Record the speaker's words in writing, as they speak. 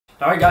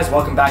Alright guys,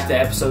 welcome back to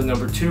episode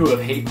number 2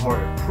 of Hate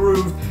Hard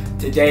Approved.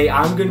 Today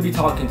I'm going to be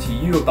talking to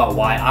you about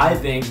why I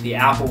think the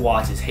Apple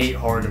Watch is Hate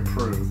Hard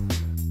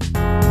Approved.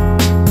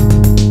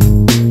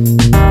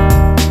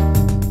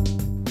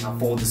 Now,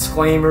 full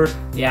disclaimer,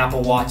 the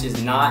Apple Watch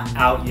is not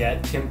out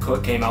yet. Tim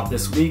Cook came out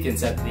this week and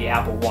said that the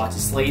Apple Watch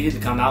is slated to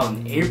come out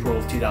in April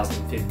of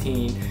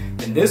 2015.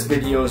 And this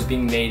video is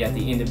being made at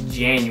the end of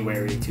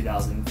January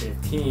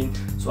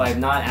 2015, so I have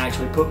not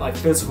actually put my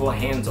physical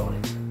hands on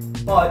it.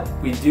 But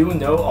we do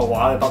know a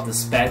lot about the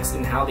specs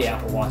and how the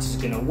Apple Watch is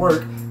going to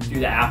work due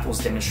to Apple's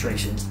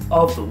demonstrations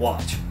of the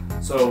watch.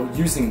 So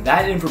using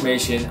that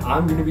information,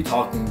 I'm going to be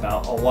talking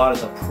about a lot of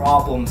the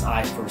problems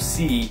I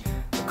foresee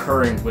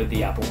occurring with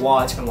the Apple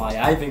Watch and why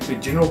I think the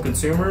general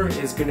consumer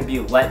is going to be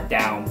let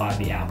down by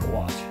the Apple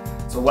Watch.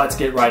 So let's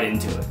get right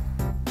into it.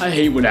 I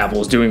hate what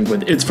Apple is doing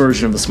with its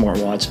version of the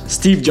smartwatch.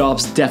 Steve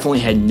Jobs definitely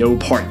had no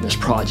part in this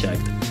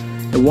project.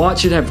 A watch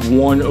should have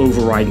one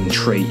overriding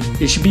trait.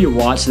 It should be a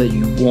watch that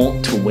you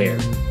want to wear.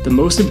 The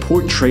most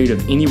important trait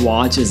of any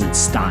watch is its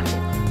style.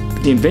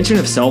 With the invention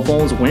of cell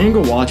phones, wearing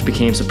a watch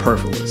became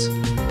superfluous.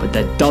 But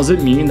that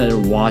doesn't mean that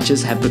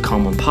watches have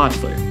become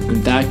unpopular.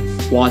 In fact,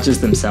 watches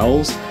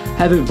themselves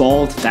have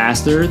evolved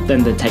faster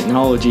than the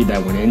technology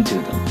that went into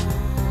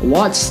them. A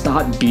watch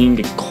stopped being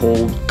a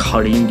cold,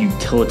 cutting,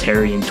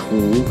 utilitarian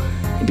tool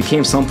and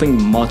became something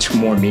much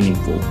more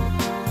meaningful.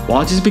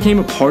 Watches became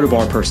a part of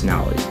our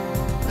personality.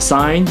 A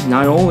sign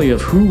not only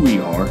of who we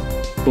are,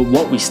 but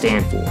what we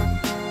stand for.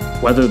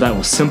 Whether that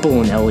was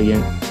simple and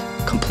elegant,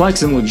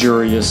 complex and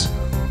luxurious,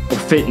 or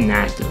fit and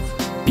active.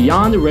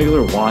 Beyond a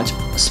regular watch,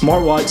 a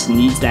smartwatch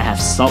needs to have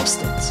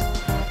substance.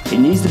 It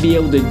needs to be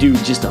able to do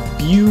just a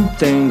few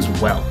things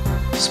well.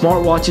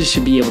 Smartwatches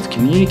should be able to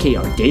communicate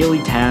our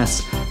daily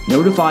tasks,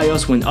 notify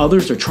us when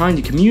others are trying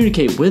to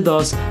communicate with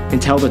us,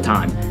 and tell the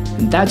time.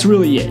 And that's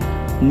really it.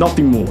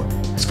 Nothing more.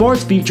 As far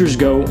as features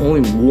go,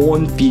 only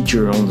one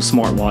feature on the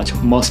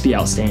smartwatch must be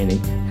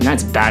outstanding, and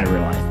that's battery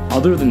life.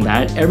 Other than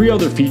that, every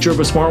other feature of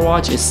a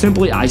smartwatch is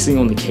simply icing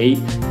on the cake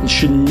and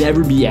should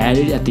never be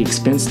added at the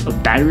expense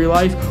of battery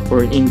life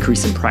or an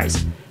increase in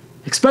price.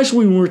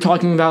 Especially when we're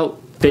talking about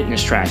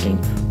fitness tracking,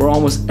 where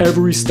almost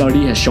every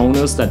study has shown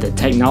us that the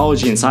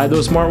technology inside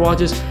those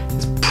smartwatches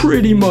is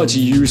pretty much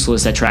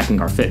useless at tracking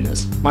our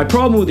fitness. My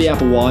problem with the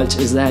Apple Watch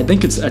is that I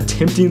think it's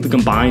attempting to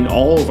combine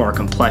all of our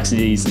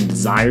complexities and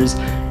desires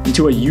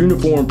into a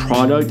uniform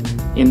product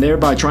and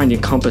thereby trying to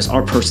encompass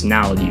our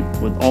personality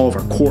with all of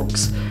our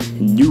quirks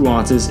and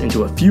nuances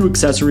into a few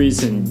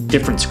accessories and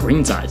different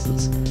screen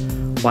sizes.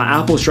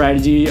 While Apple's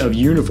strategy of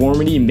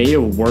uniformity may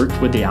have worked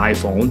with the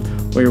iPhone,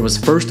 where it was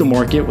first to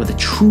market with a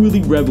truly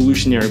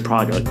revolutionary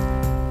product,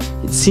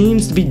 it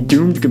seems to be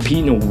doomed to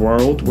compete in a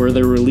world where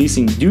they're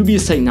releasing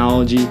dubious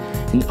technology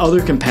and other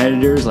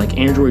competitors like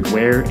Android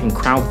Wear and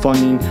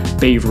crowdfunding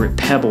favorite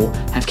Pebble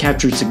have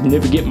captured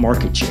significant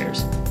market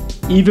shares.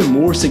 Even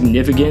more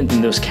significant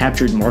than those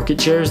captured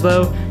market shares,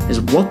 though, is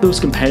what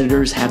those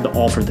competitors have to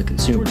offer the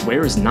consumer.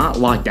 Wear is not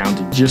locked down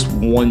to just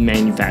one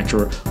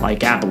manufacturer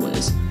like Apple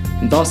is,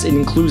 and thus it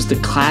includes the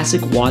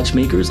classic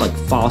watchmakers like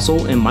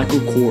Fossil and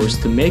Michael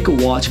Kors to make a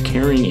watch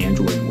carrying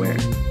Android Wear.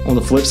 On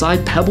the flip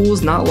side, Pebble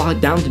is not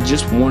locked down to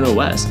just one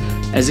OS,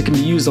 as it can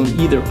be used on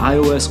either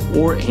iOS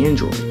or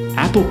Android.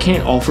 Apple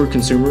can't offer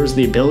consumers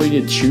the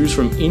ability to choose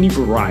from any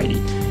variety,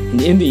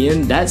 and in the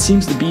end, that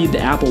seems to be the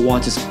Apple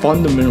Watch's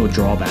fundamental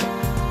drawback.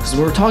 Because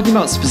when we're talking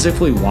about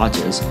specifically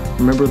watches,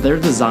 remember they're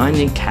designed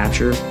and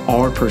capture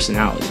our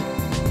personality.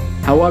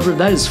 However,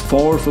 that is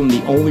far from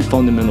the only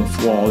fundamental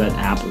flaw that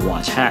Apple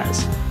Watch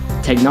has.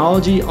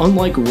 Technology,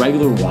 unlike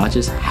regular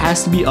watches,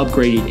 has to be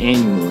upgraded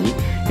annually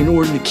in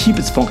order to keep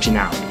its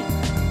functionality.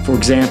 For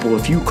example,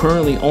 if you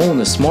currently own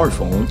a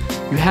smartphone,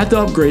 you have to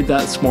upgrade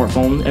that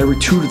smartphone every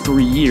 2 to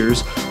 3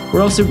 years,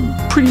 or else it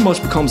pretty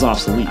much becomes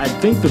obsolete. I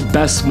think the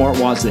best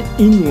smartwatch that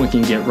anyone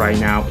can get right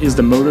now is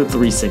the Moto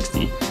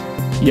 360.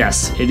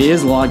 Yes, it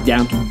is locked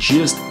down to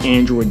just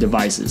Android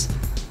devices,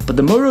 but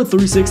the Moto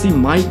 360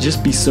 might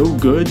just be so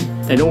good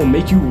that it will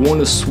make you want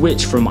to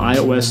switch from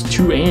iOS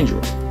to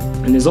Android,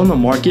 and is on the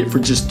market for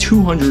just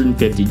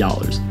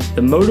 $250.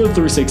 The Moto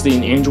 360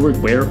 and Android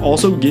Wear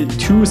also get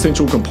two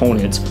essential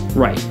components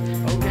right.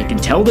 It can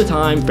tell the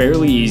time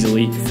fairly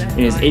easily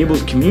and is able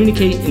to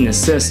communicate and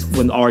assist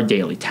with our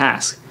daily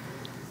tasks.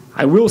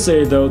 I will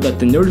say though that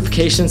the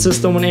notification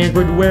system on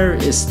Android Wear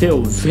is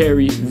still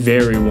very,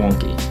 very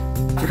wonky.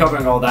 After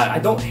covering all that, I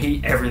don't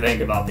hate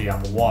everything about the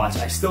Apple Watch.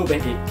 I still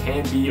think it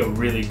can be a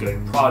really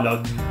good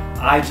product.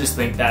 I just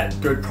think that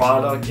good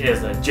product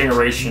is a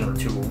generation or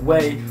two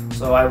away,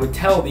 so I would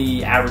tell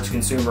the average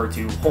consumer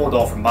to hold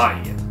off from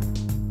buying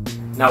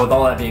it. Now, with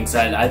all that being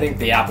said, I think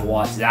the Apple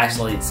Watch is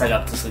actually set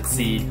up to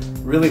succeed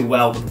really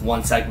well with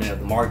one segment of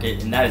the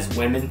market, and that is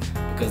women,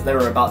 because there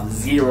are about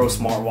 0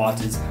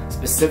 smartwatches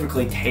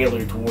specifically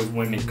tailored towards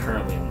women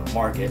currently on the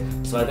market.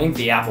 So I think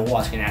the Apple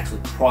Watch can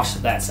actually crush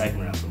that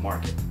segment of the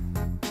market.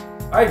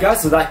 Alright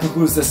guys, so that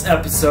concludes this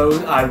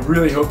episode. I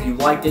really hope you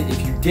liked it.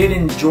 If you did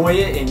enjoy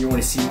it and you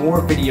want to see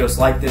more videos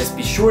like this,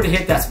 be sure to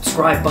hit that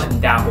subscribe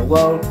button down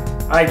below.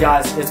 Alright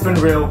guys, it's been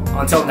real.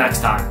 Until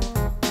next time.